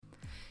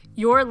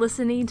You're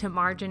listening to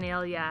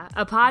Marginalia,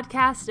 a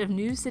podcast of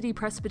New City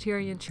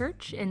Presbyterian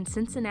Church in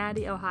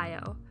Cincinnati,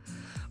 Ohio.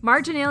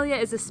 Marginalia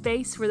is a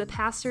space where the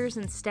pastors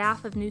and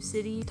staff of New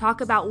City talk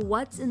about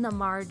what's in the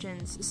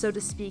margins, so to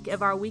speak,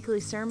 of our weekly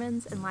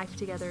sermons and life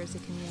together as a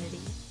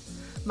community.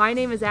 My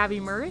name is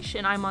Abby Murish,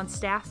 and I'm on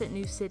staff at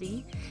New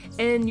City,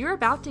 and you're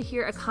about to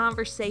hear a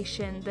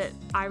conversation that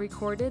I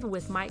recorded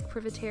with Mike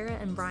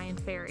Privatera and Brian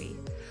Ferry.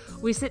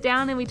 We sit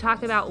down and we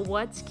talk about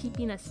what's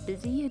keeping us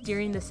busy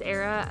during this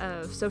era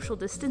of social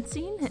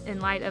distancing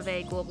in light of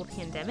a global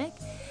pandemic.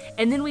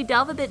 And then we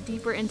delve a bit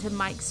deeper into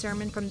Mike's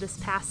sermon from this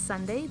past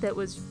Sunday that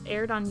was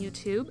aired on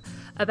YouTube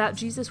about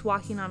Jesus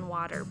walking on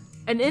water.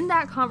 And in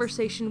that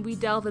conversation, we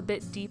delve a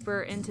bit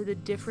deeper into the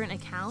different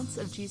accounts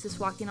of Jesus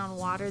walking on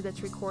water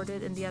that's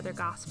recorded in the other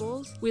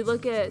Gospels. We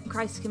look at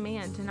Christ's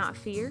command to not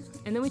fear,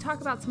 and then we talk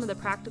about some of the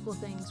practical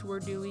things we're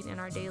doing in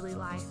our daily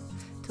life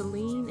to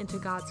lean into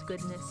God's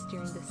goodness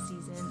during this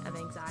season of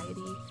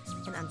anxiety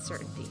and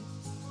uncertainty.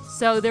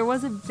 So there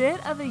was a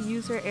bit of a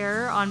user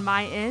error on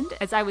my end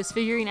as I was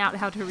figuring out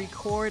how to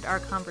record our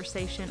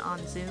conversation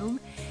on Zoom.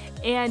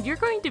 And you're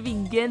going to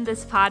begin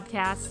this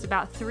podcast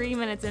about 3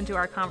 minutes into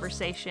our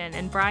conversation,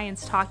 and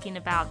Brian's talking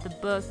about the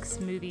books,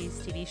 movies,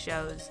 TV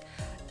shows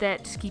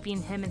that's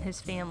keeping him and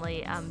his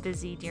family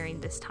busy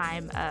during this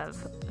time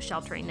of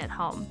sheltering at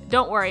home.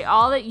 Don't worry,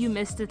 all that you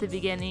missed at the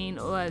beginning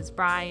was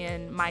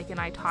Brian, Mike, and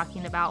I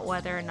talking about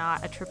whether or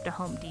not a trip to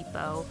Home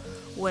Depot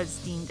was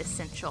deemed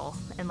essential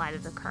in light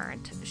of the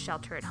current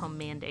shelter-at-home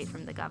mandate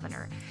from the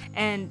governor.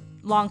 And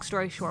long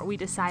story short, we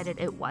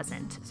decided it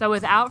wasn't. So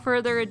without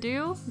further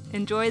ado,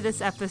 enjoy this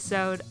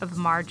episode of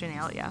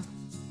Marginalia.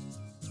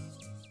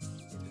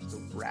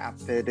 The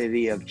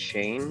rapidity of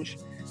change.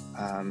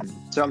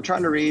 So I'm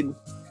trying to read.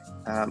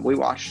 We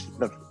watched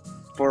the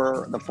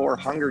four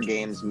Hunger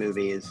Games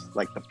movies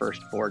like the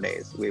first 4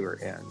 days we were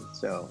in.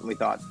 So we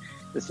thought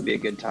this would be a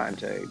good time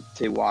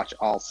to watch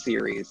all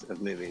series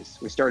of movies.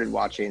 We started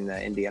watching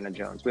the Indiana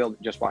Jones. We'll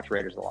just watch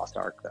Raiders of the Lost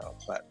Ark though,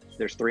 but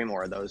there's 3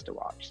 more of those to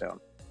watch. So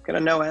got a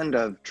no end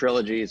of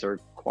trilogies or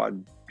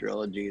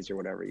quadrilogies or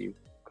whatever you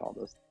call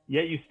those.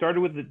 Yeah, you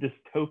started with the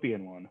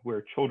dystopian one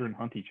where children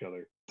hunt each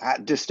other.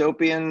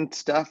 Dystopian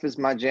stuff is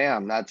my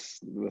jam.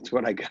 That's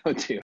what I go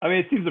to. I mean,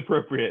 it seems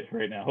appropriate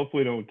right now.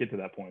 Hopefully, don't get to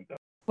that point though.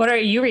 What are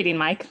you reading,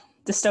 Mike?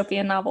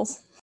 Dystopian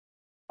novels?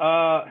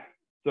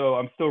 So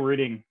I'm still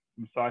reading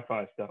some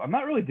sci-fi stuff. I'm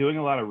not really doing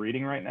a lot of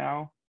reading right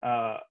now.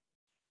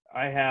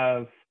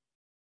 I'm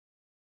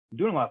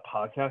doing a lot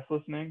of podcast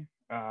listening.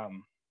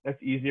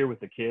 That's easier with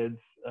the kids.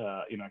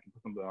 I can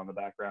put something on the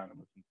background and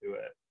listen to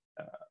it.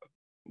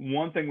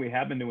 One thing we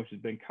have been doing, which has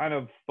been kind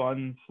of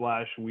fun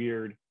 /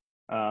 weird,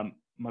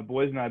 my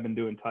boys and I have been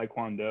doing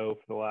Taekwondo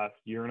for the last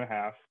year and a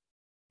half,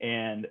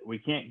 and we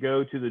can't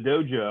go to the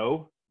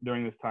dojo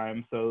during this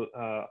time. So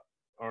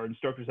our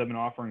instructors have been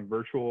offering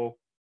virtual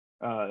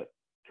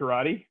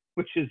karate,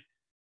 which is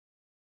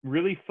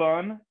really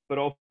fun, but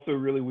also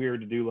really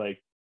weird to do like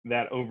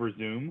that over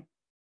Zoom.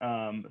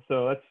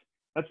 So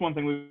that's one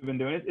thing we've been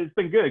doing. It's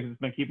been good because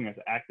it's been keeping us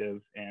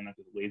active and not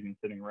just lazy and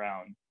sitting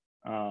around.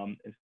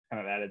 It's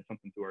kind of added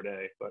something to our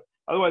day, but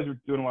otherwise we're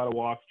doing a lot of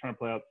walks, trying to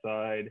play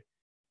outside,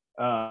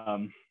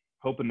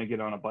 hoping to get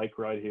on a bike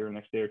ride here the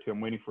next day or two.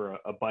 I'm waiting for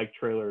a bike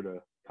trailer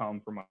to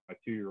come for my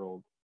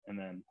 2-year-old, and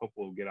then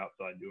hopefully we'll get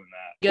outside doing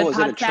that. Well, is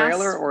it a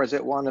trailer or is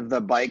it one of the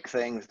bike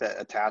things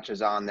that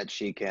attaches on that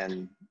she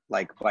can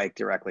like bike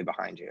directly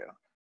behind you?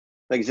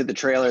 Like, is it the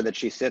trailer that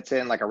she sits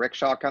in, like a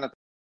rickshaw kind of thing?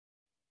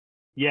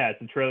 Yeah,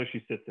 it's a trailer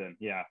she sits in.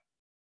 Yeah.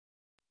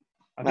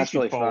 That's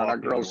really fun. Our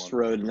girls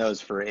rode those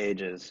for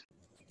ages.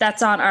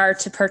 That's on our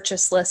to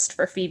purchase list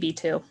for Phoebe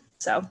too.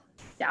 So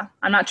yeah,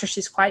 I'm not sure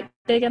she's quite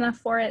big enough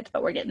for it,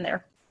 but we're getting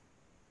there.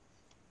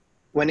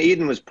 When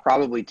Eden was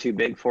probably too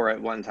big for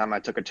it, one time I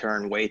took a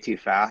turn way too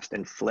fast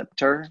and flipped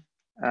her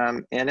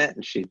in it,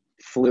 and she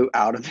flew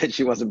out of it.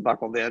 She wasn't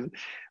buckled in.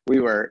 We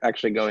were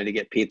actually going to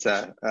get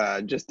pizza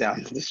just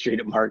down the street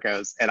at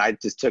Marco's, and I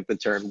just took the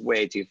turn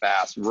way too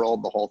fast,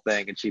 rolled the whole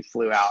thing, and she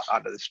flew out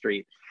onto the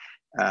street.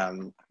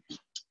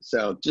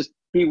 So just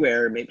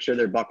beware, make sure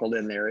they're buckled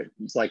in there.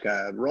 It's like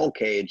a roll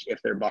cage if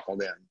they're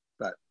buckled in,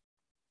 but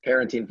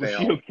parenting fail.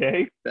 Was she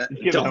okay? Did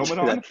she have a helmet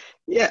on?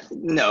 Yeah,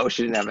 no,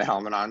 she didn't have a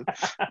helmet on.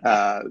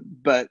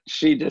 But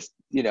she just,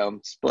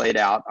 splayed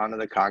out onto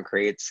the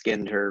concrete,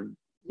 skinned her,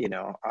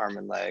 arm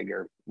and leg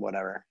or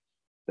whatever.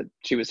 But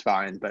she was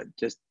fine, but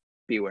just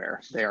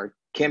beware. They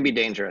can be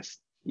dangerous.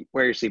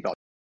 Wear your seatbelt.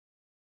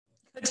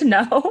 Good to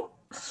know.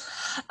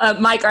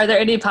 Mike, are there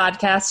any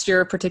podcasts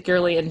you're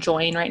particularly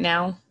enjoying right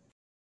now?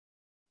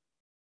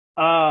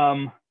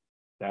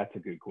 That's a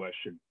good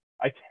question.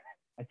 I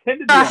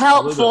tend to be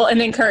helpful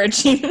and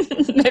encouraging.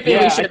 Maybe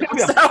we should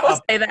also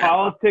say that.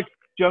 Politics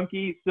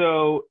junkie,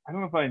 so I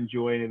don't know if I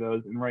enjoy any of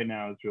those. And right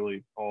now, it's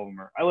really all of them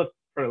are. I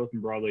try to listen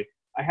broadly.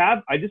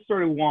 I just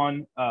started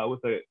one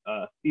with a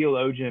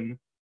theologian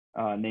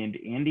named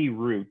Andy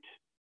Root.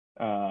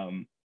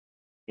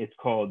 It's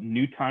called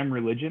New Time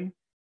Religion,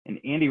 and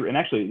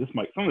actually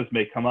some of this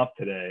may come up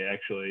today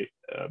actually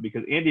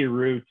because Andy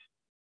Root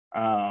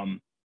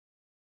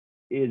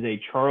is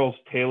a Charles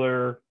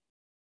Taylor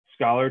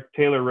scholar.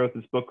 Taylor wrote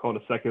this book called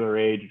A Secular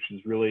Age, which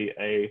is really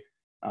a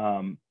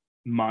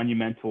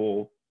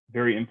monumental,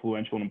 very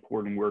influential and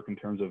important work in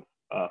terms of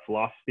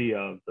philosophy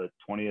of the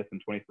 20th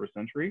and 21st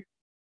century,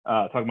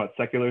 talking about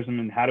secularism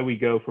and how do we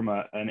go from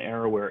an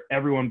era where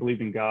everyone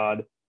believed in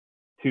God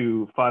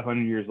to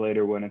 500 years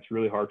later when it's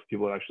really hard for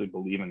people to actually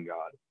believe in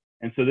God.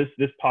 And so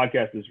this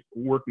podcast is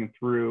working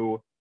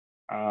through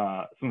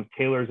some of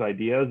Taylor's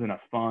ideas in a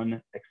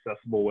fun,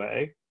 accessible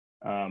way.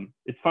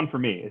 It's fun for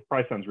me. It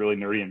probably sounds really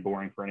nerdy and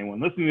boring for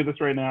anyone listening to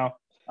this right now.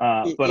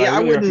 But yeah,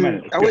 I really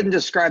recommend it. I wouldn't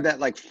describe that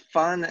like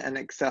fun and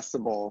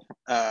accessible.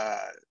 I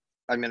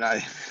mean,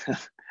 I'm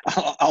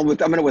going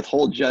to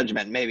withhold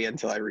judgment maybe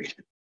until I read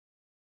it.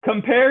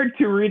 Compared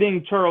to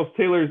reading Charles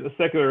Taylor's A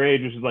Secular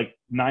Age, which is like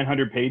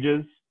 900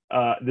 pages,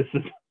 this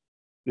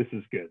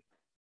is good.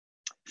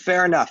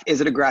 Fair enough.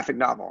 Is it a graphic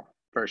novel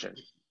version?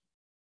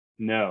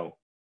 No.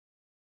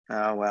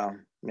 Oh, well,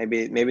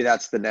 maybe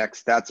that's the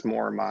next. That's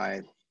more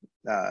my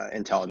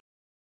intelligence.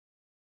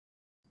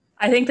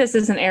 I think this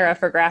is an era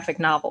for graphic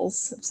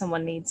novels if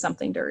someone needs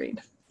something to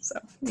read. So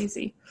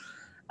easy.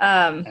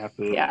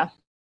 Absolutely. Yeah.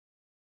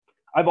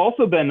 I've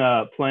also been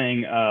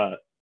playing,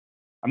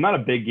 I'm not a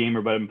big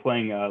gamer, but I'm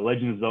playing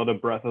Legend of Zelda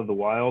Breath of the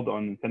Wild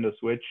on Nintendo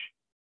Switch,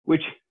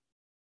 which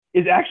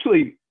is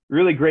actually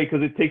really great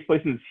because it takes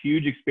place in this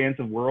huge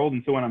expansive world.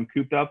 And so when I'm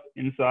cooped up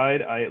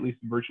inside, I at least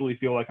virtually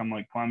feel like I'm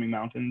like climbing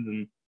mountains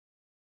and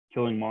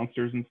killing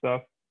monsters and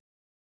stuff.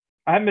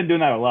 I haven't been doing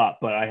that a lot,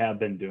 but I have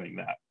been doing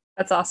that.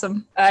 That's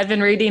awesome. I've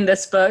been reading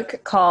this book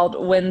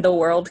called When the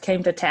World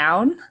Came to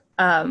Town.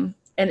 And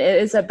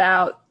it is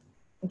about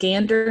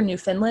Gander,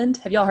 Newfoundland.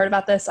 Have y'all heard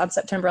about this on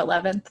September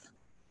 11th?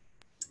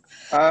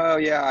 Oh,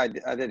 yeah,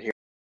 I did hear.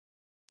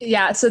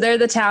 Yeah, so they're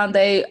the town.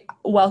 They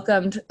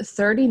welcomed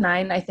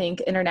 39, I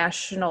think,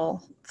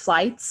 international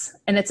flights,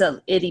 and it's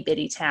a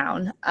itty-bitty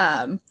town.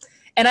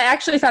 And I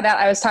actually found out,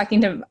 I was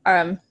talking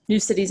to New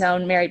City's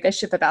own Mary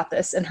Bishop about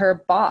this, and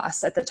her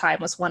boss at the time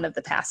was one of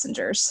the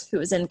passengers who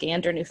was in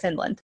Gander,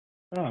 Newfoundland.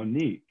 Oh,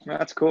 neat.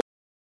 That's cool.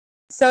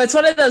 So it's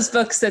one of those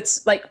books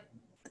that's like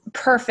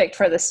perfect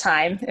for this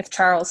time if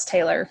Charles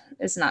Taylor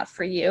is not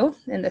for you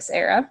in this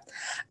era.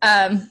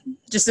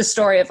 Just a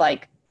story of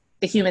like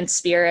the human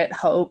spirit,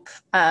 hope,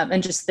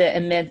 and just the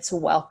immense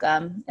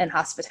welcome and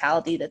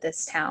hospitality that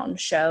this town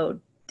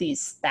showed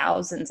these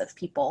thousands of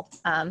people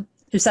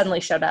who suddenly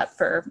showed up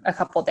for a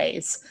couple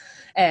days.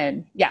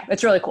 And yeah,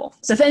 it's really cool.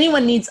 So if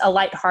anyone needs a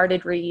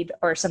lighthearted read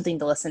or something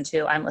to listen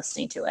to, I'm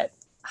listening to it.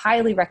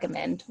 Highly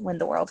recommend When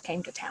the World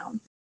Came to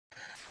Town.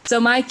 So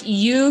Mike,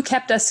 you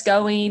kept us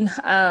going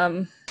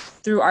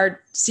through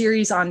our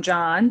series on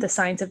John, the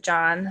Signs of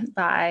John,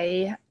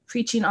 by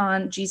preaching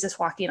on Jesus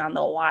walking on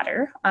the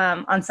water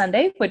on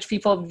Sunday, which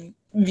people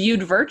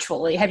viewed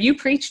virtually. Have you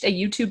preached a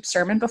YouTube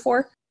sermon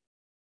before?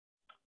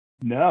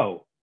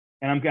 No.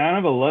 And I'm kind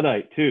of a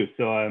Luddite too,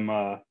 so I'm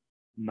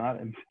not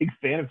a big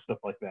fan of stuff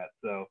like that.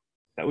 So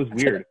that was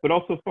weird, but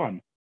also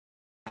fun.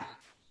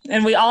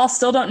 And we all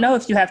still don't know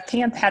if you have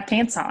had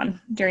pants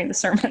on during the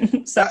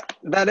sermon. So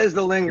that is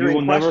the lingering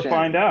question. You will never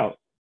find out.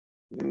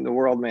 The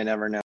world may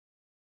never know.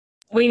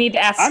 We need to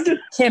ask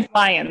Kent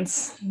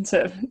Lyons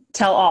to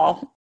tell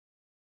all.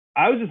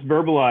 I was just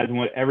verbalizing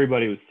what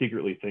everybody was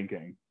secretly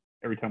thinking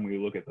every time we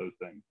look at those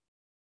things.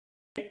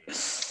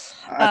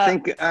 I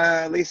think,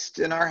 at least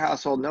in our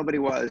household, nobody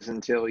was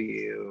until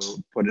you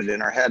put it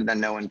in our head, and then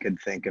no one could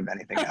think of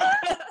anything else.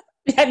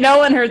 Yeah, no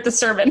one heard the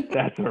sermon.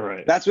 That's all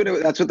right. That's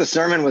what the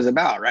sermon was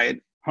about, right?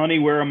 Honey,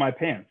 where are my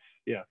pants?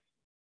 Yeah.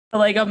 The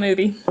Lego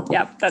Movie.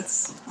 Yeah,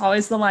 that's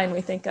always the line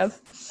we think of.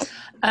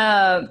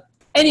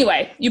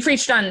 Anyway, you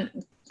preached on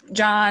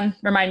John.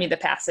 Remind me the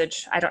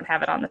passage. I don't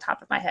have it on the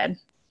top of my head.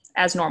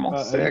 As normal.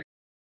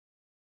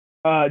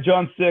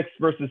 John 6,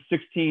 verses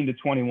 16 to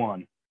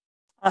 21.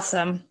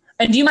 Awesome.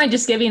 And do you mind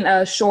just giving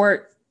a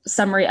short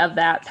summary of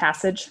that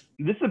passage?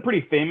 This is a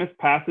pretty famous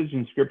passage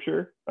in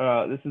Scripture.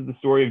 This is the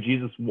story of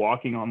Jesus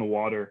walking on the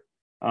water.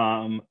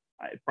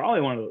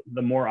 Probably one of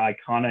the more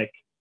iconic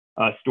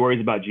stories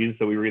about Jesus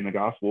that we read in the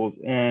Gospels.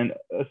 And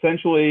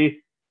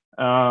essentially,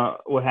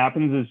 what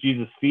happens is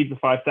Jesus feeds the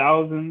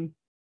 5,000.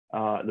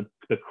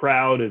 The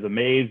crowd is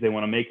amazed. They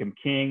want to make him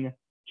king.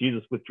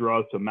 Jesus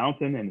withdraws to a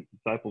mountain, and his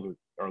disciples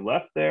are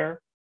left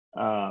there.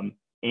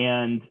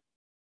 And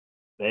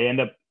they end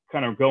up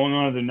kind of going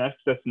on to their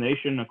next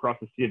destination across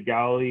the Sea of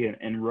Galilee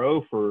and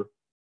row for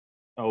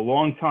a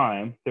long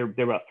time. They're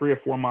about 3 or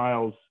 4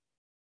 miles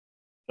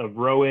of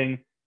rowing.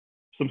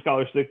 Some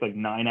scholars think like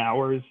 9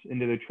 hours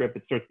into their trip.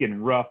 It starts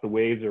getting rough. The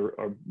waves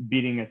are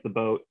beating against the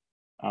boat.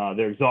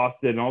 They're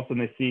exhausted, and all of a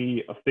sudden they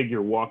see a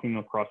figure walking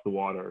across the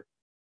water,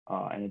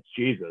 and it's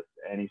Jesus.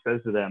 And he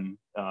says to them,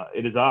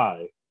 "It is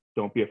I.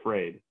 Don't be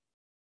afraid."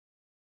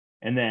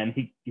 And then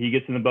he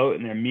gets in the boat,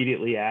 and they're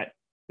immediately at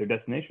their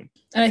destination.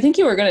 And I think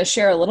you were going to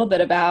share a little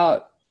bit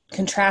about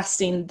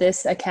contrasting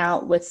this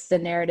account with the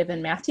narrative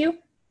in Matthew,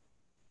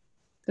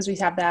 because we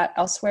have that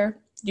elsewhere.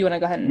 Do you want to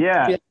go ahead and do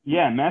that?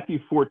 Yeah, Matthew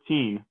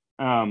 14.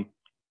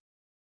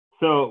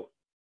 So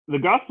the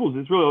Gospels,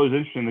 it's really always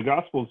interesting. The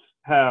Gospels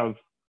have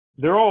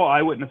they're all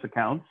eyewitness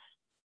accounts.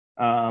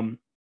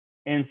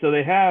 And so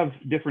they have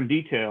different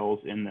details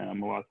in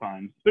them a lot of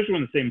times, especially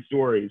when the same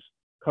stories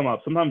come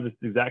up. Sometimes it's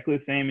exactly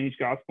the same in each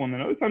gospel, and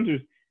then other times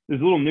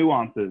there's little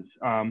nuances.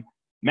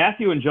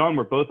 Matthew and John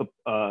were both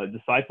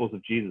disciples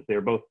of Jesus. They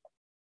were both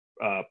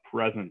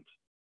present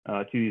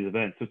to these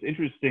events. So it's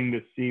interesting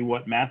to see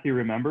what Matthew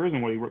remembers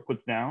and what he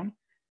puts down,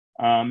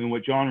 and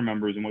what John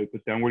remembers and what he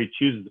puts down, what he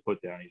chooses to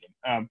put down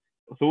even.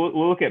 So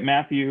we'll look at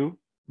Matthew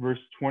verse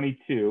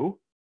 22,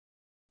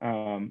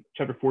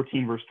 chapter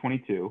 14, verse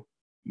 22.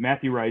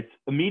 Matthew writes,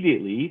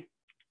 "Immediately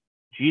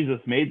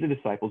Jesus made the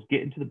disciples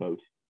get into the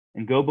boat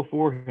and go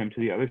before him to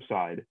the other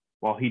side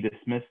while he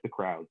dismissed the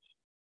crowds.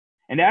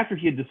 And after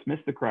he had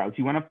dismissed the crowds,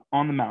 he went up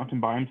on the mountain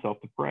by himself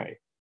to pray.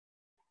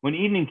 When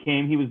evening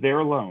came, he was there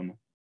alone,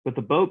 but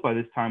the boat by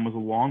this time was a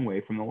long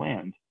way from the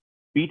land,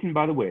 beaten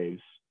by the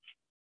waves,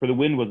 for the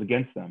wind was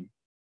against them.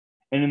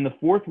 And in the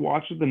fourth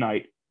watch of the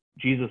night,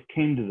 Jesus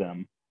came to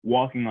them,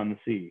 walking on the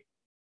sea.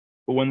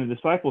 But when the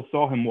disciples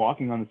saw him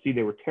walking on the sea,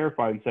 they were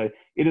terrified and said,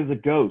 'It is a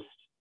ghost,'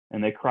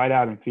 and they cried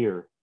out in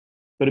fear.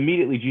 But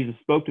immediately Jesus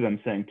spoke to them,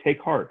 saying,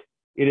 'Take heart,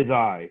 it is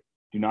I,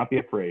 do not be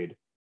afraid.'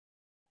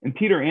 And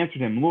Peter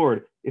answered him,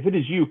 'Lord, if it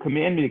is you,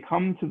 command me to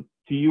come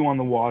to you on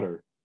the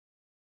water.'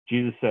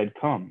 Jesus said,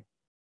 'Come.'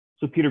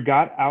 So Peter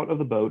got out of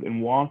the boat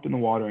and walked in the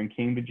water and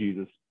came to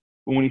Jesus.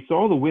 But when he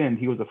saw the wind,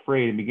 he was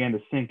afraid and began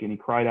to sink, and he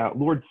cried out,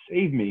 'Lord,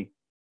 save me.'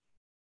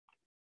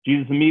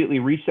 Jesus immediately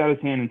reached out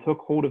his hand and took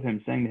hold of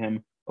him, saying to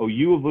him, 'O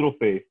you of little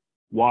faith,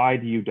 why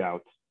do you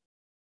doubt?'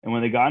 And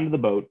when they got into the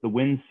boat, the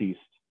wind ceased,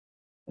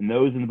 and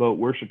those in the boat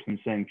worshipped him,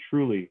 saying,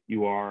 'Truly,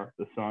 you are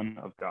the Son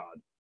of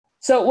God.'"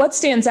 So what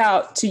stands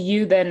out to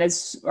you then,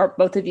 or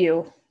both of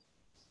you,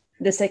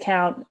 this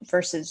account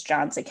versus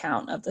John's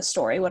account of the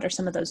story? What are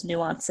some of those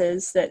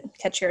nuances that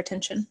catch your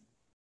attention?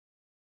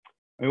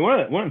 I mean, one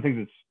of the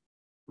things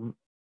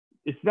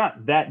it's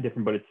not that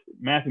different, but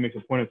Matthew makes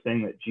a point of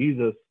saying that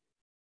Jesus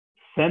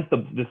sent the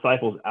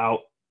disciples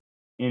out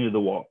into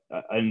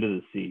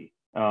the sea.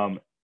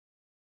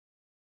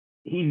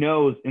 He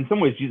knows, in some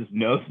ways, Jesus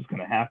knows what's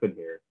going to happen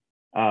here.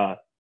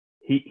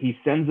 He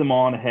sends them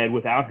on ahead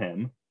without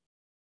him,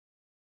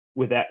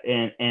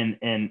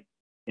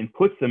 and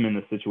puts them in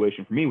the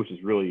situation for me, which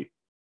is really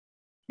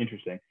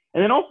interesting.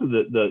 And then also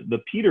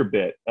the Peter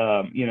bit,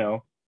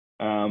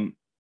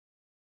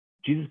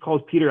 Jesus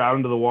calls Peter out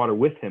into the water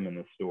with him in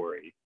this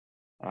story,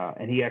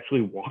 and he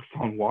actually walks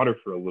on water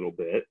for a little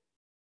bit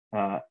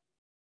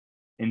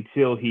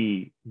until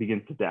he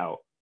begins to doubt.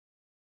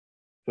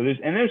 So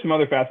there's some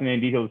other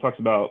fascinating details. It talks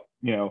about,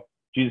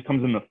 Jesus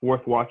comes in the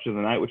fourth watch of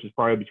the night, which is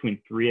probably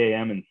between 3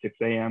 a.m. and 6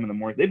 a.m. in the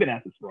morning. They've been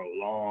at this for a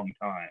long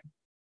time.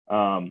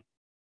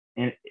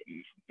 And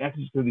that's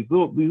just these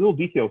little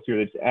details here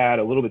that just add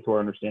a little bit to our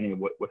understanding of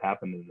what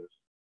happened in this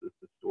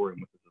story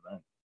and with this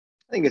event.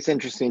 I think it's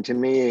interesting to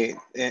me,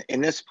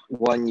 in this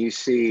one, you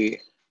see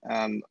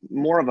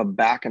more of a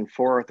back and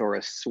forth or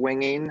a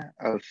swinging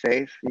of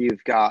faith.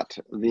 You've got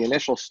the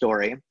initial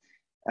story,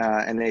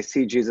 and they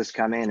see Jesus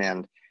come in,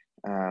 and,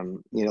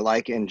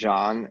 like in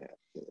John,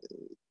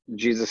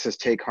 Jesus says,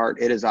 "Take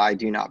heart, it is I,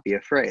 do not be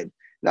afraid."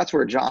 That's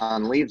where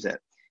John leaves it.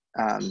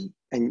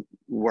 And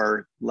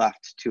we're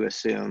left to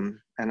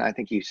assume, and I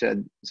think you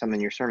said some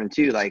in your sermon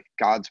too, like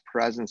God's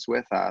presence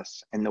with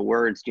us and the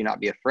words, "Do not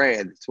be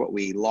afraid." It's what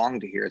we long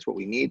to hear. It's what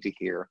we need to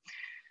hear.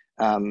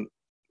 And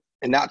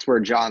that's where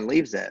John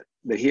leaves it.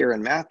 But here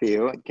in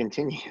Matthew, it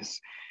continues.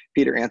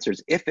 Peter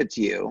answers, "If it's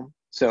you."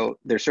 So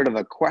there's sort of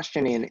a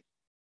questioning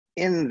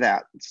in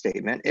that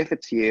statement. If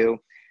it's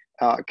you,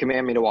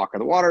 command me to walk on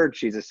the water.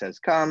 Jesus says,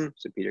 "Come."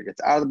 So Peter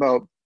gets out of the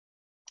boat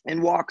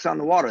and walks on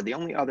the water, the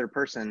only other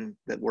person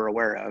that we're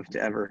aware of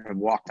to ever have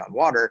walked on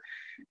water.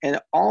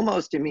 And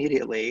almost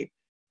immediately,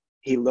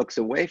 he looks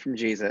away from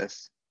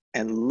Jesus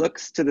and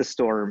looks to the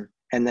storm,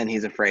 and then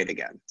he's afraid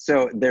again.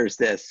 So there's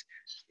this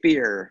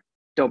fear,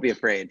 don't be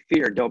afraid,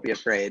 fear, don't be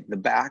afraid, the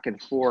back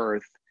and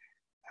forth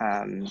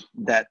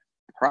that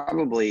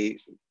probably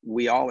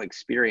we all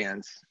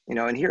experience,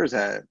 and here's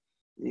a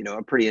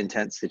pretty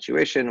intense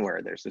situation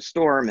where there's a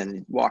storm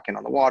and walking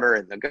on the water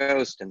and the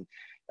ghost and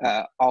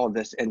all of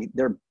this, and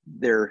it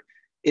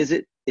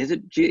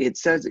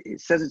says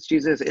it's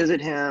Jesus. Is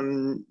it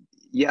him?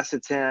 Yes,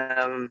 it's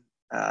him.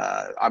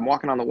 I'm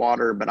walking on the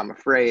water, but I'm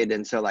afraid.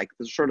 And so, like,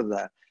 sort of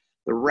the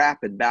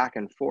rapid back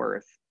and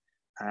forth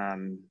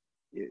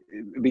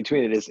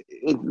between it is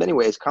in many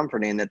ways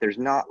comforting, that there's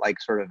not like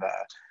sort of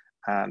a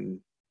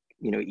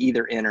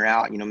either in or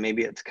out.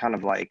 Maybe it's kind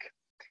of like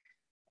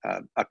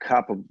a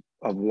cup of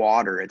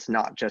water. It's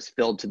not just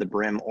filled to the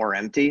brim or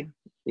empty.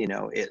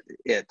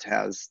 It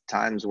has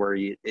times where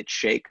it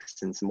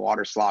shakes and some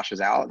water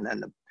sloshes out, and then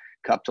the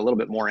cup's a little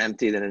bit more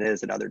empty than it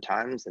is at other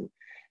times. And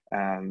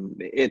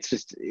it's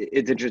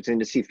interesting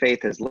to see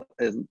faith as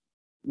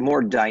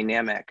more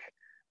dynamic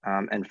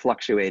and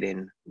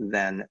fluctuating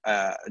than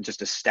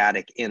just a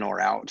static in or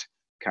out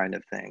kind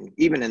of thing.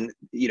 Even in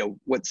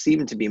what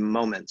seem to be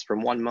moments,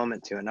 from one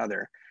moment to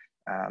another,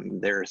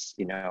 there's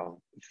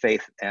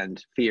faith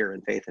and fear,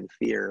 and faith and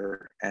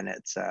fear, and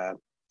it's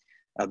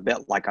a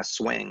bit like a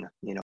swing,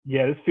 you know.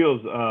 Yeah, this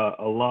feels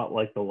a lot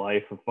like the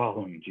life of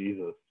following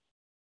Jesus,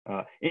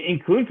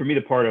 including for me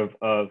the part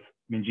of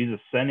Jesus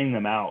sending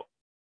them out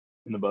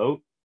in the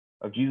boat,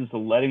 of Jesus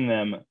letting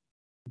them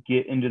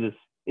get into this.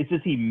 It's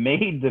just he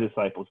made the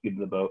disciples get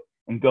into the boat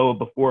and go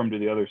before him to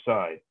the other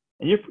side.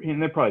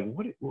 And they're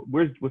probably,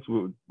 we're just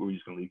going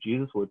to leave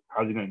Jesus?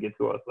 How's he going to get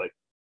to us? Like,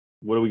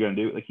 what are we going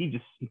to do? Like, he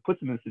puts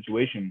them in a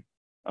situation,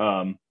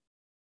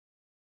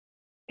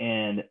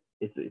 and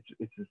it's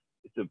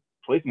a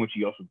place in which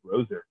he also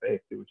grows their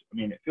faith.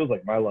 It feels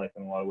like my life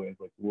in a lot of ways.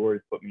 Like, the Lord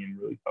has put me in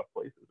really tough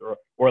places,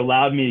 or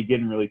allowed me to get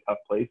in really tough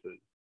places,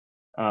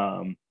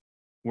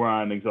 where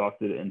I'm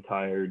exhausted and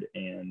tired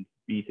and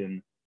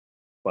beaten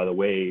by the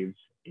waves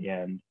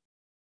and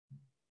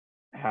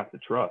have to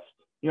trust.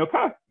 Kind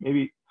of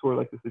maybe sort of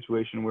like the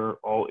situation we're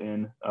all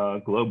in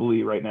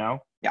globally right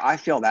now. Yeah, I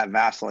feel that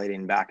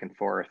vacillating back and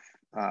forth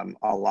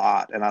a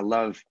lot. And I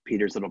love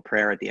Peter's little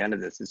prayer at the end of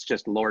this. It's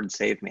just, Lord,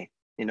 save me.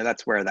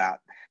 That's where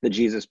the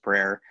Jesus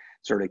prayer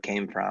sort of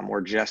came from,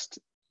 or just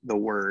the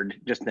word,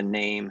 just the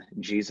name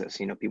Jesus.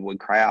 People would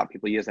cry out,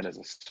 people use it as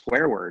a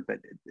swear word, but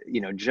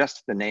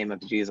just the name of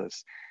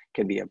Jesus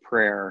can be a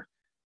prayer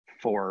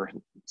for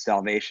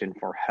salvation,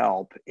 for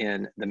help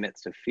in the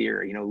midst of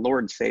fear.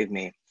 Lord, save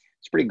me.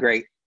 It's a pretty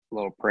great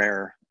little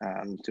prayer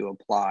to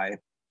apply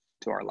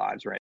to our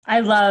lives, right?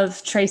 I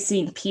love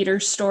tracing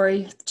Peter's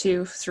story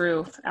too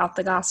throughout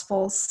the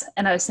Gospels.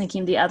 And I was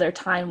thinking the other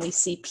time we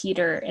see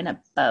Peter in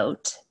a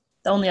boat,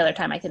 the only other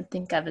time I can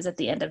think of is at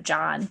the end of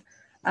John,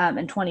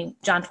 in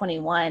John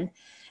 21.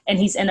 And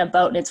he's in a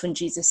boat, and it's when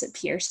Jesus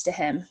appears to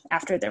him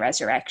after the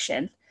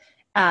resurrection.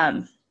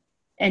 And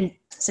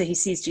so he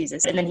sees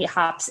Jesus, and then he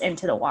hops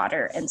into the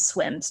water and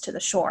swims to the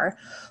shore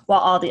while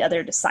all the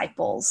other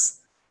disciples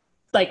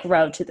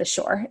row to the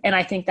shore. And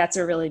I think that's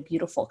a really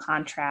beautiful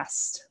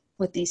contrast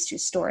with these two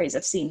stories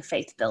of seeing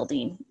faith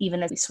building,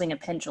 even as we swing a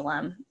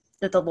pendulum,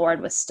 that the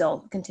Lord was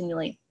still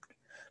continually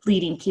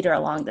leading Peter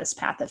along this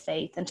path of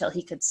faith until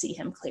he could see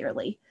him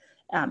clearly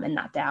and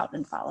not doubt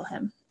and follow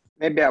him.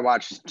 Maybe I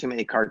watched too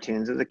many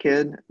cartoons as a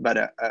kid,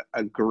 but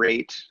a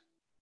great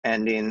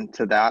ending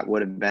to that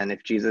would have been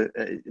if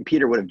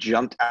Peter would have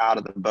jumped out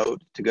of the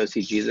boat to go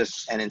see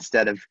Jesus, and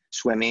instead of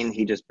swimming,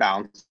 he just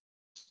bounced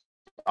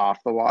off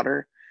the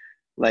water,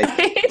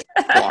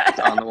 walked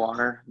on the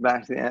water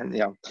back then.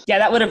 Yeah,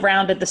 that would have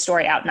rounded the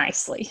story out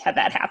nicely had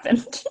that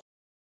happened.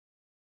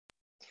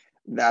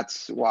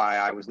 That's why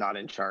I was not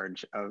in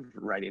charge of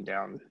writing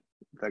down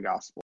the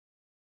gospel.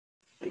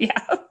 Yeah.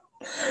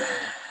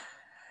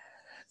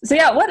 So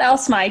yeah, what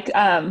else, Mike,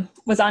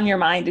 was on your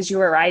mind as you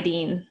were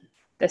writing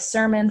this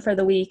sermon for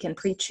the week and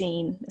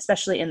preaching,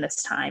 especially in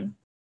this time?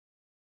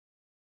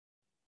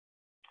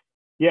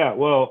 Yeah,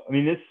 well,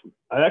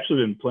 I've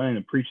actually been planning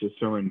to preach this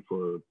sermon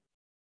for a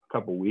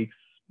couple weeks,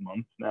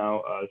 months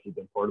now. This has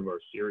been part of our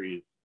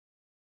series,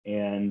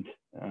 and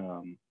it's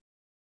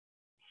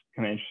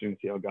kind of interesting to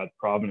see how God's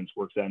providence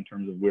works out in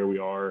terms of where we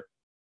are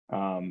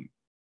on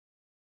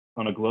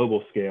a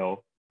global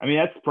scale.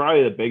 That's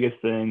probably the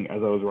biggest thing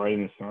as I was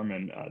writing this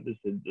sermon.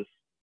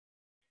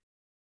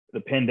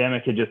 The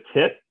pandemic had just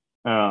hit.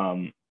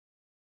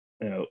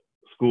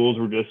 Schools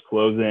were just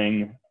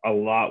closing. A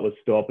lot was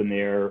still up in the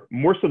air,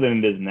 more so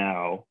than it is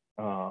now.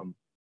 I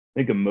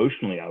think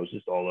emotionally, I was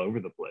just all over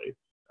the place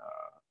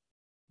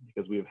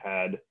because we've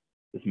had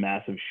this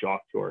massive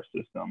shock to our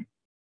system.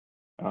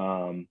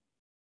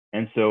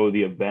 And so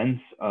the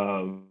events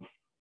of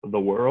the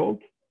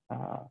world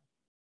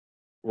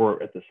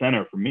were at the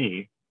center for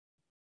me.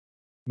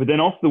 But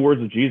then also the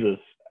words of Jesus,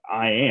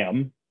 I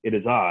am, it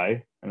is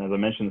I. And as I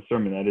mentioned in the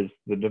sermon, that is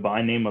the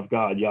divine name of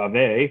God,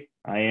 Yahweh.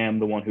 I am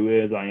the one who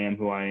is, I am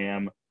who I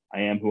am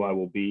who I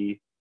will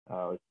be,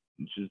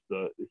 which is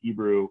the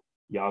Hebrew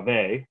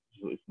Yahweh,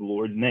 it's the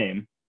Lord's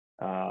name.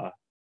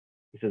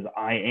 He says,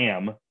 I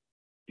am,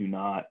 do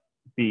not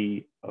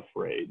be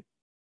afraid.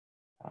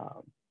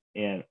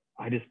 And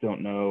I just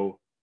don't know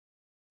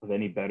of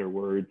any better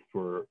words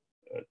for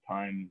a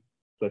time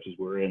such as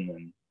we're in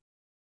than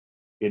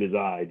it is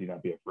I, do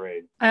not be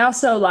afraid. I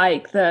also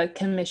like the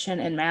commission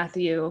in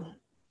Matthew.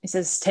 It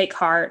says, take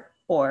heart,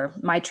 or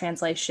my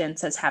translation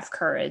says, have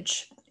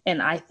courage.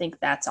 And I think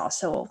that's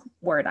also a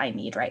word I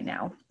need right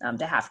now,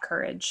 to have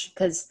courage,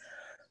 because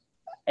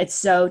it's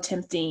so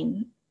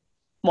tempting.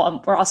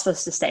 Well, we're all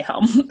supposed to stay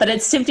home, but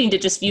it's tempting to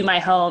just view my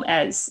home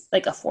as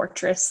like a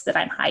fortress that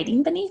I'm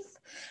hiding beneath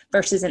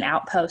versus an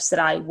outpost that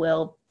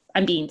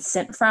I'm being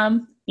sent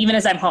from, even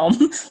as I'm home,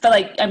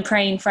 but I'm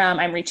praying from,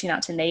 I'm reaching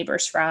out to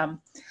neighbors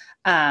from.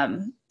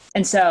 And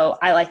so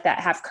I like that,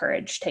 have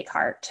courage, take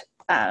heart.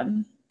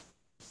 And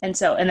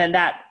then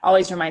that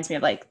always reminds me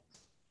of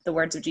the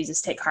words of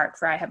Jesus, take heart,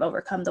 for I have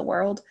overcome the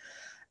world.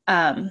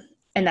 And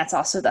that's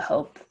also the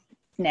hope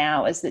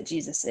now, is that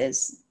Jesus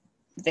is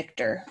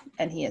victor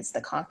and he is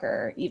the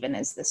conqueror. Even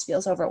as this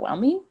feels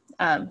overwhelming,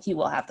 he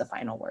will have the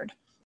final word.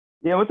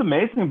 Yeah. What's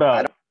amazing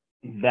about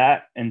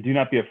that and do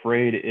not be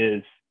afraid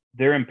is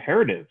they're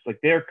imperatives,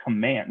 they're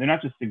command. They're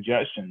not just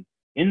suggestions.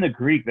 In the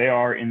Greek, they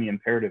are in the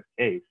imperative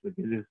case.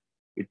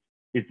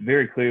 It's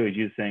very clearly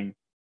Jesus saying,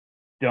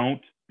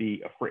 don't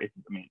be afraid.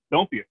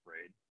 Don't be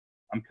afraid.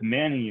 I'm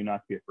commanding you not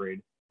to be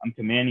afraid. I'm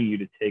commanding you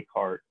to take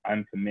heart.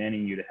 I'm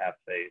commanding you to have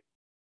faith.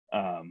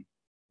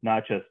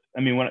 Not just,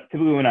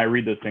 typically when I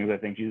read those things, I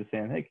think Jesus is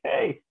saying, like,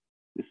 hey,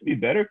 this would be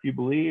better if you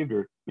believed,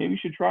 or maybe you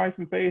should try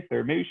some faith,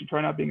 or maybe you should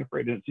try not being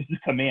afraid. It's just a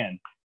command.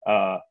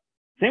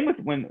 Same with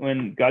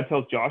when God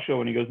tells Joshua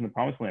when he goes in the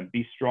promised land,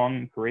 be strong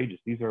and courageous.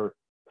 These are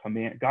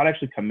God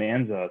actually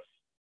commands us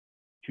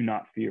to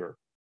not fear,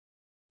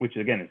 which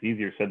again is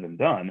easier said than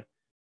done.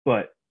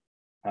 But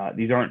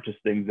these aren't just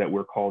things that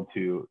we're called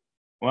to,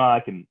 well, I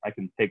can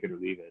take it or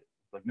leave it.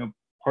 It's like, no,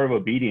 part of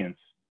obedience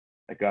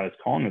that God is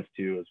calling us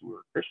to as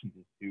we're Christians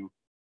is to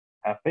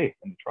have faith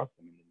and to trust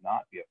him and to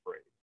not be afraid,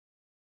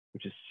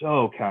 which is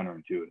so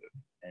counterintuitive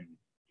and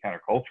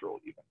countercultural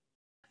even.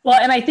 Well,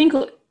 and I think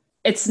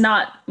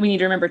we need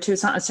to remember too,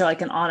 it's not necessarily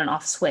like an on and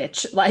off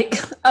switch. Like,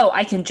 oh,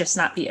 I can just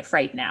not be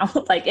afraid now.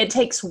 Like, it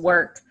takes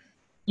work.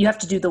 You have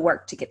to do the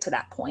work to get to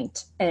that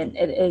point. And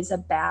it is a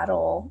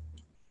battle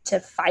to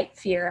fight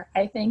fear,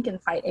 I think,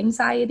 and fight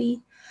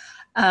anxiety.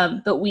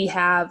 But we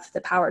have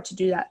the power to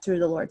do that through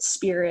the Lord's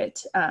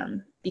Spirit,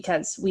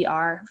 because we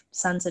are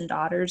sons and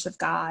daughters of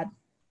God.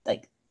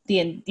 Like the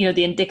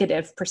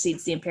indicative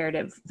precedes the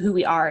imperative. Who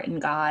we are in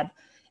God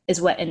is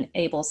what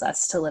enables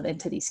us to live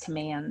into these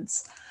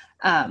commands.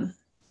 And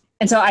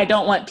so I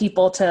don't want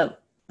people to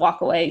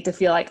walk away to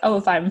feel like, oh,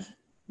 if I'm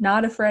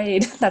not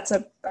afraid,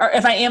 or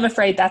if I am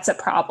afraid, that's a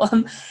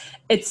problem.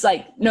 It's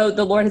like, no,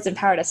 the Lord has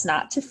empowered us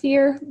not to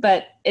fear,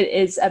 but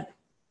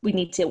we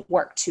need to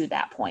work to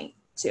that point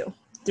too,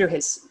 through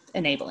his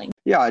enabling.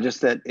 Yeah,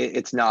 just that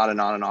it's not an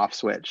on and off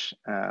switch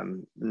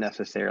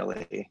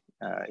necessarily.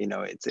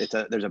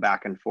 There's a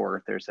back and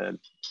forth. There's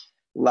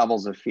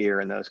levels of fear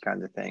and those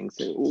kinds of things.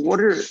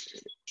 Is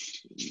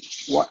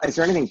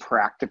there anything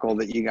practical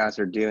that you guys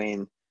are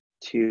doing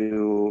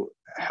to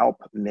help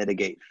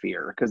mitigate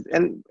fear?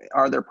 And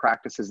are there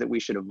practices that we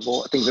should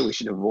avoid, things that we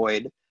should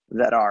avoid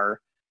that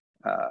are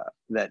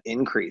that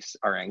increase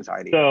our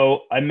anxiety?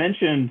 So I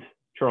mentioned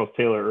Charles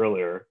Taylor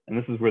earlier, and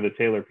this is where the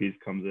Taylor piece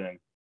comes in.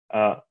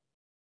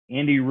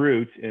 Andy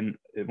Root, in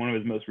one of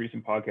his most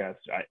recent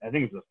podcasts, I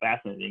think it's a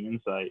fascinating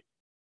insight.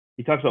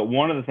 He talks about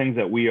one of the things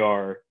that we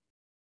are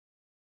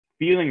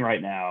feeling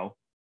right now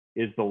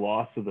is the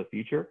loss of the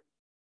future.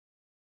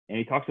 And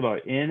he talks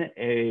about in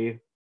a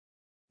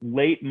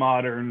late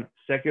modern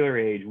secular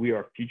age, we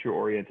are future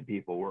oriented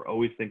people. We're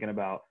always thinking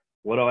about,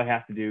 what do I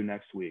have to do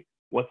next week?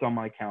 What's on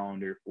my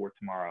calendar for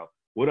tomorrow?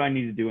 What do I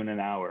need to do in an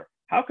hour?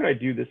 How could I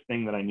do this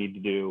thing that I need to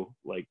do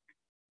like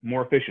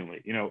more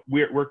efficiently?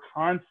 We're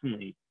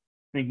constantly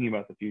thinking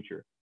about the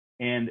future.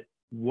 And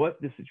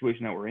what the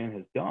situation that we're in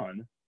has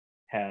done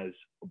has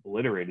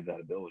obliterated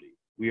that ability.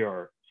 We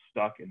are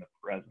stuck in the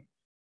present,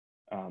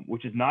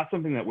 which is not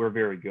something that we're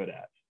very good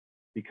at,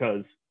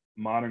 because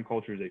modern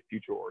culture is a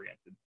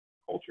future-oriented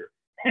culture.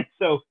 And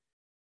so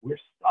we're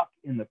stuck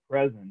in the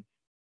present.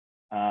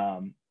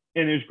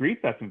 And there's grief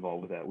that's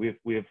involved with that.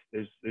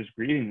 There's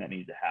grieving that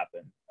needs to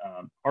happen.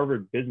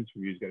 Harvard Business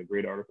Review's got a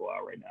great article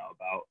out right now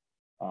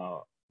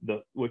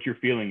about what you're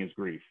feeling is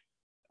grief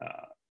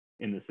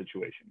in this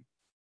situation.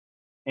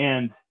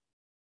 And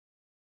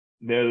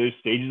there's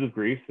stages of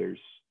grief. There's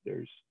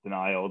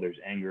denial, there's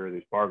anger,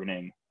 there's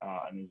bargaining,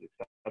 and there's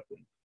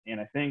acceptance. And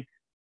I think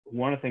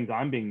one of the things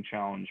I'm being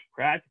challenged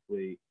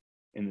practically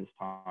in this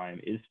time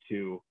is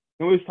to,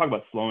 we always talk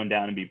about slowing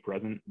down and being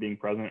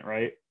present,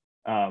 right?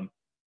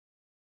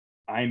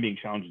 I'm being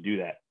challenged to do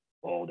that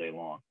all day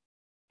long,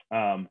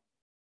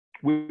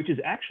 which is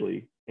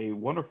actually a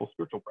wonderful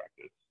spiritual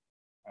practice.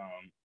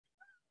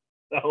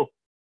 So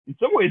in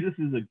some ways, this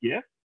is a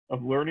gift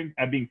of learning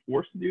and being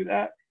forced to do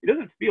that. It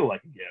doesn't feel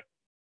like a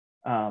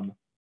gift,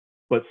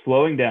 but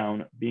slowing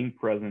down, being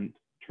present,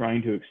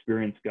 trying to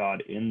experience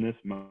God in this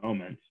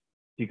moment,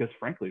 because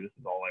frankly, this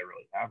is all I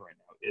really have right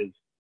now, is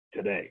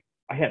today.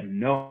 I have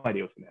no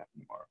idea what's going to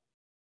happen tomorrow.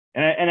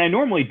 And I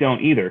normally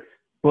don't either,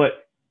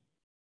 but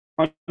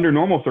under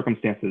normal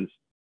circumstances,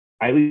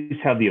 I at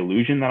least have the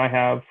illusion that I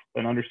have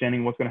an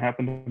understanding of what's going to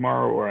happen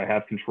tomorrow, or I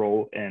have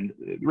control. And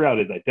the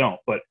reality is I don't,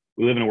 but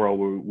we live in a world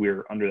where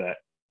we're under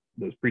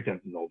those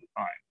pretenses all the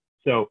time.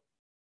 So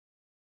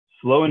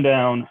slowing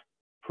down,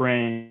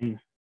 praying,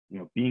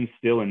 being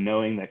still and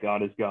knowing that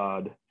God is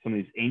God, some of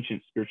these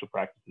ancient spiritual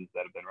practices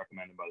that have been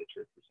recommended by the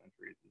church for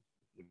centuries is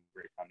a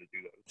great time to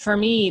do those. For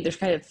me, there's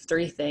kind of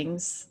three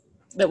things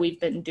that we've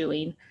been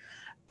doing.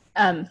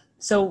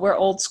 So we're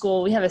old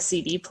school. We have a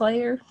CD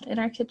player in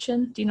our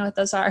kitchen. Do you know what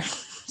those are?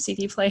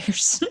 CD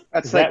players.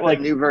 That's like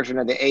the new version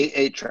of the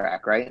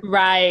 8-track, right?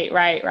 Right.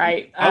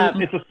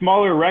 It's a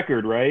smaller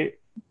record, right?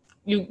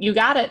 You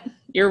got it.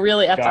 You're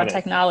really up on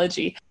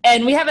technology.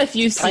 And we have a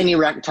few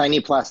tiny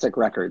plastic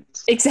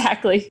records.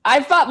 Exactly.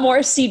 I've bought more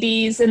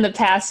CDs in the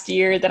past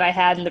year than I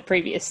had in the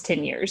previous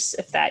 10 years,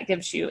 if that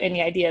gives you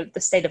any idea of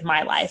the state of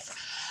my life.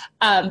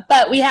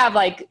 But we have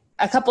like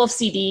a couple of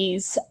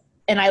CDs,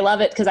 and I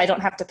love it because I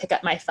don't have to pick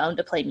up my phone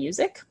to play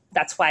music.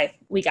 That's why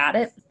we got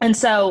it. And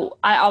so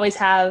I always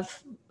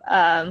have,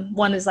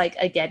 one is like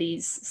a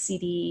Getty's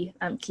CD,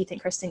 Keith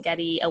and Kristen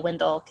Getty, a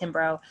Wendell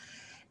Kimbrough.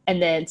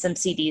 and then some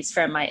CDs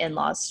from my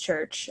in-laws'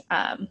 church,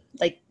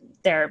 like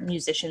they're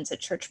musicians at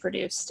church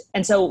produced.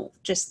 And so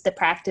just the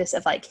practice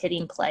of like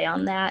hitting play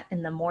on that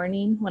in the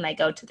morning when I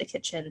go to the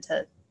kitchen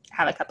to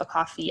have a cup of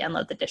coffee,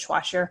 unload the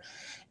dishwasher,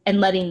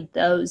 and letting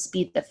those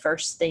be the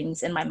first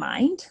things in my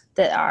mind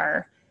that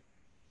are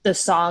the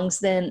songs,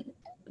 then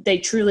they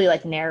truly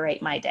like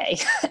narrate my day.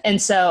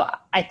 And so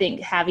I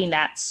think having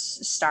that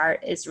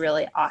start is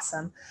really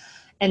awesome.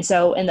 And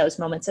so in those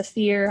moments of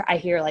fear, I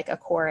hear like a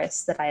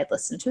chorus that I had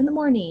listened to in the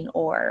morning,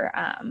 or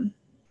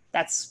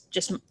that's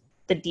just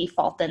the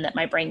default then that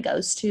my brain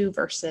goes to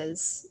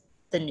versus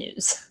the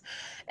news.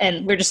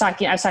 And I was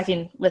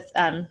talking with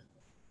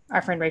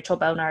our friend Rachel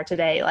Bonar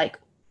today, like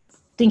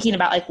thinking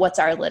about like, what's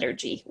our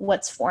liturgy?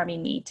 What's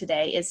forming me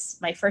today? Is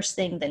my first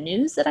thing the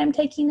news that I'm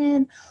taking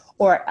in,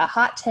 or a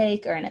hot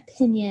take or an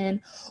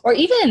opinion, or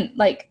even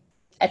like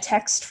a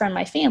text from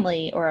my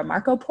family or a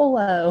Marco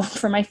Polo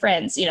from my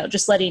friends,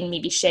 just letting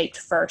me be shaped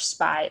first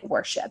by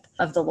worship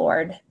of the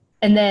Lord.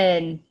 And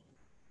then,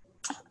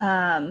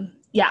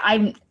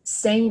 I'm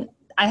saying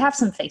I have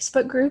some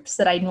Facebook groups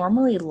that I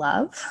normally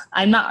love.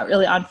 I'm not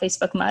really on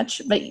Facebook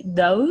much, but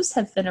those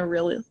have been a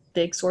really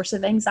big source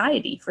of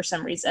anxiety for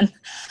some reason.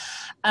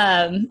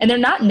 And they're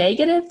not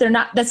negative.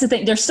 That's the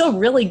thing. They're still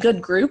really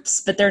good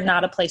groups, but they're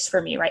not a place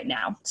for me right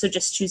now. So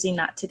just choosing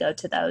not to go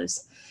to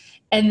those.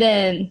 And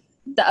then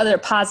the other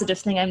positive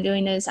thing I'm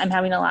doing is I'm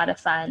having a lot of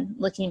fun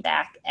looking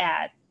back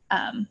at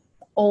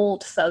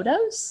old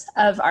photos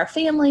of our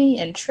family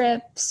and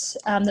trips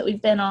that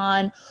we've been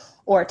on,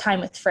 or time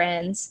with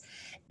friends.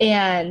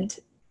 And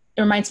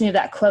it reminds me of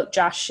that quote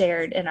Josh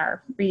shared in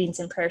our Readings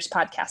and Prayers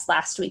podcast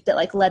last week, that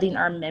like letting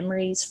our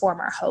memories form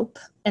our hope.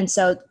 And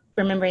so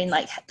remembering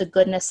like the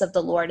goodness of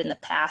the Lord in the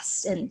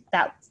past, and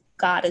that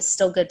God is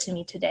still good to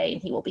me today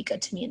and he will be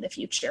good to me in the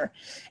future.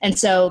 And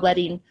so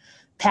letting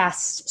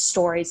past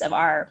stories of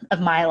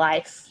my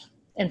life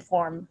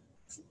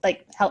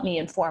help me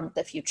inform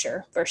the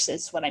future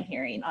versus what I'm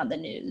hearing on the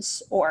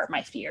news or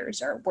my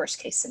fears or worst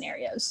case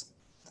scenarios.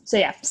 So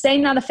yeah,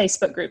 staying out of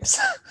Facebook groups,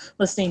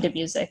 listening to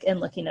music and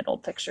looking at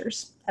old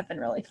pictures have been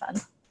really fun.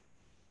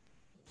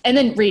 And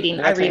then reading,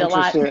 I read a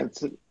lot.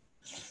 It's an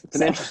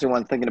interesting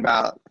one, thinking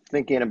about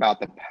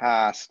the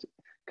past,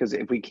 because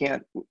if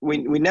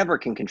we never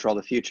can control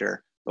the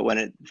future, but when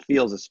it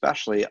feels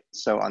especially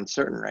so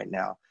uncertain right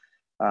now,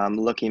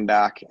 looking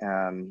back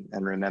and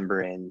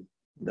remembering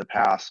the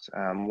past,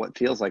 what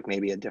feels like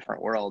maybe a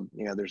different world,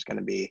 there's going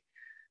to be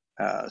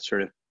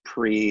sort of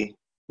pre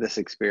this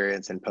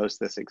experience and post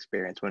this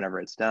experience whenever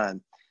it's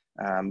done.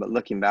 But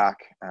looking back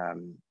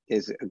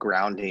is a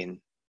grounding,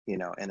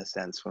 in a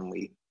sense, when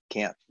we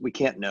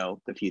can't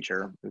know the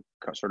future. We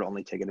sort of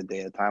only take it a day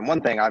at a time. One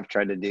thing I've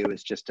tried to do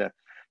is just to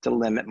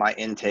limit my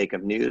intake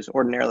of news.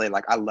 Ordinarily,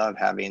 like I love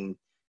having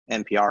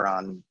NPR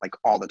on like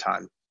all the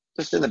time,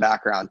 just in the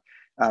background,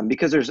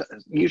 because there's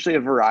usually a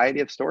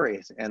variety of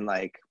stories and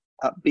like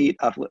upbeat,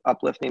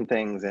 uplifting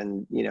things,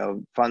 and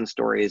fun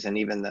stories, and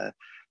even the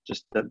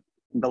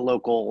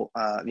local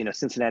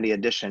Cincinnati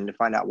edition to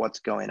find out what's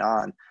going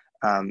on.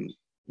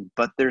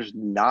 But there's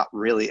not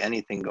really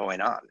anything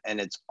going on, and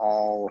it's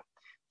all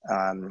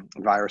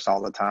virus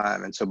all the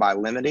time. And so by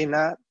limiting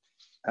that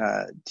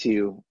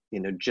to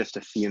just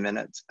a few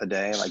minutes a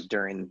day, like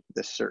during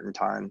this certain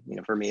time,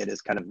 for me it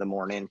is kind of the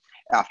morning.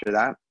 After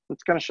that,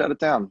 it's going to shut it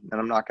down,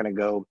 and I'm not going to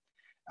go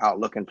out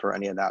looking for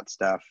any of that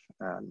stuff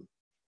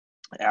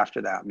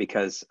after that,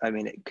 because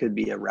it could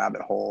be a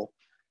rabbit hole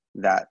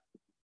that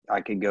I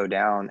could go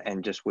down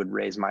and just would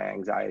raise my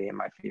anxiety and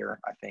my fear,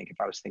 I think, if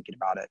I was thinking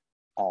about it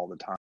all the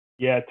time.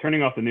 Yeah,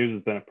 turning off the news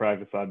has been a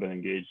practice I've been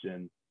engaged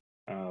in.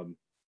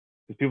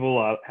 Because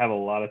people have a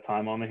lot of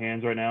time on their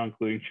hands right now,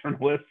 including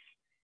journalists,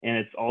 and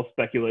it's all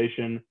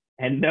speculation,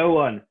 and no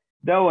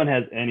one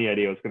has any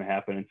idea what's going to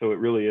happen. And so it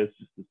really is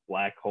just this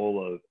black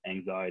hole of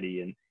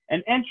anxiety and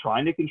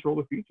trying to control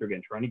the future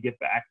again, trying to get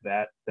back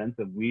that sense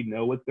of we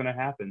know what's going to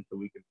happen so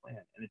we can plan.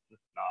 And it's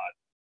just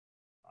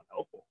not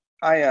helpful.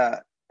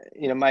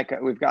 Mike,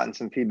 we've gotten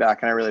some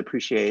feedback, and I really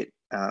appreciate,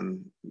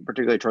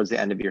 particularly towards the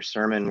end of your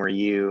sermon, where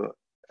you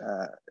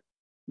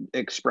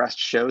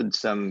showed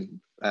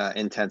some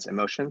intense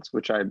emotions,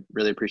 which I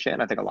really appreciate.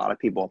 And I think a lot of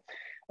people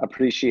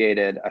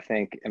appreciated. I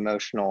think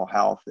emotional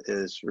health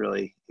is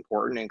really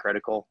important and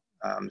critical,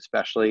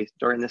 especially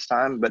during this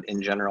time, but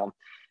in general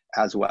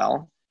as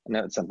well. I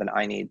know it's something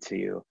I need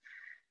to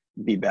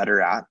be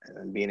better at,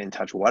 and being in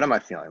touch. What am I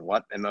feeling?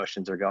 What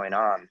emotions are going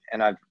on?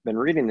 And I've been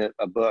reading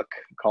a book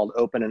called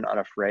Open and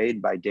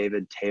Unafraid by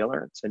David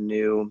Taylor. It's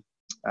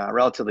a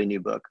relatively new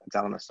book. It's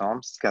out on the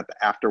Psalms. It's got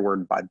the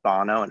afterword by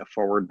Bono and a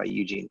foreword by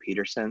Eugene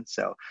Peterson.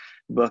 So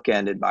book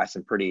ended by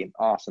some pretty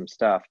awesome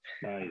stuff.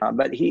 Nice.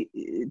 But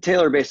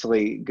Taylor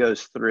basically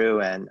goes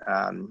through and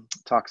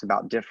talks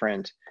about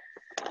different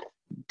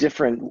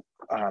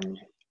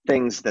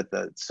things that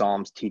the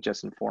Psalms teach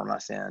us and form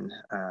us in,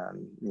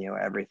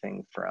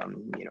 everything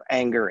from,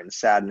 anger and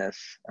sadness,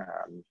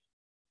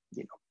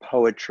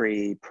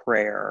 poetry,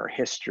 prayer,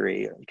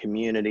 history,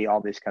 community,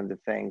 all these kinds of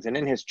things. And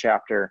in his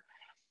chapter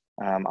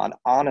on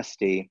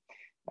honesty,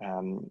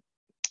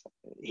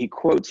 he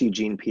quotes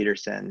Eugene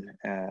Peterson,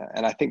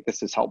 and I think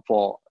this is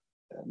helpful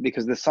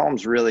because the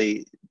Psalms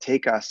really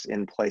take us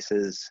in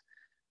places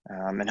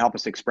and help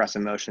us express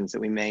emotions that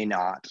we may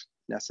not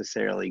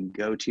necessarily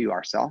go to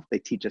ourselves. They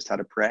teach us how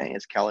to pray.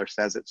 As Keller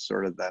says, it's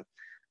sort of the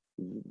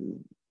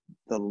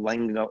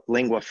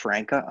lingua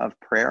franca of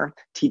prayer,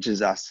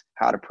 teaches us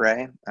how to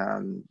pray,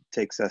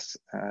 takes us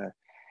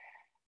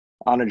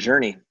on a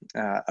journey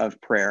of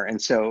prayer.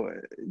 And so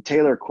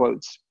Taylor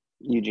quotes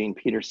Eugene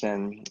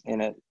Peterson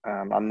in it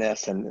on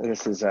this, and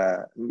this is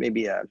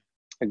maybe a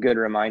good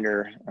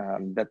reminder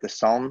that the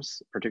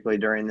Psalms, particularly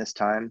during this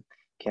time,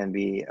 can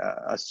be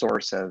a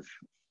source of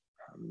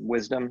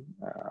wisdom,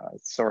 a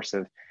source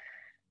of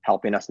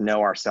helping us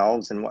know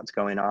ourselves and what's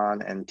going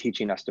on and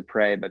teaching us to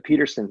pray. But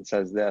Peterson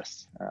says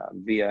this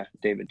via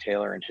David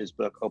Taylor in his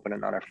book, Open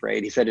and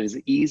Unafraid. He said, "It is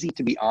easy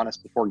to be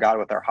honest before God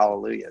with our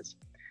hallelujahs.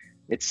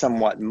 It's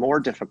somewhat more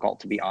difficult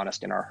to be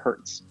honest in our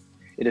hurts.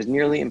 It is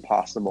nearly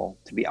impossible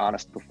to be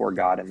honest before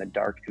God in the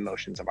dark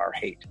emotions of our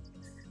hate.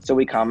 So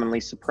we commonly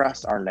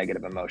suppress our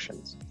negative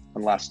emotions,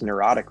 unless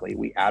neurotically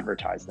we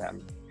advertise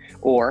them.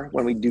 Or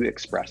when we do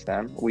express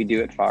them, we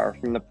do it far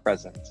from the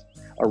presence,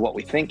 or what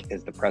we think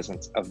is the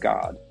presence of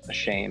God,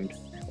 ashamed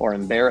or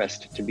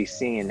embarrassed to be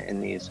seen in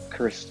these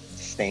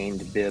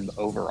curse-stained bib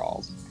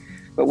overalls.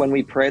 But when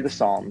we pray the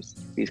Psalms,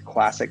 these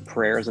classic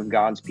prayers of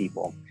God's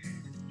people,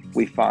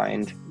 we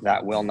find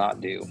that will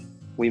not do.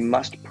 We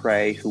must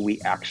pray who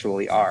we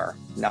actually are,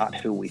 not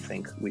who we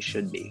think we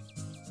should be."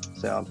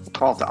 So a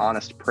call to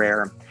honest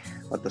prayer,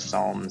 let the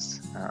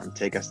Psalms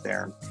take us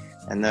there.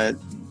 And the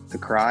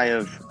cry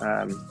of,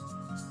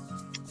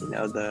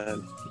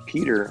 the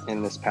Peter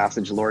in this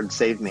passage, "Lord,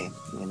 save me,"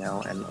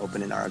 and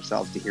opening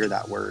ourselves to hear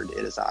that word,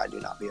 "It is I,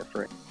 do not be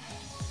afraid."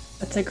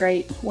 That's a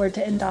great word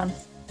to end on.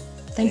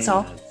 Thanks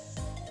all.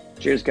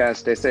 Cheers, guys.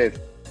 Stay safe.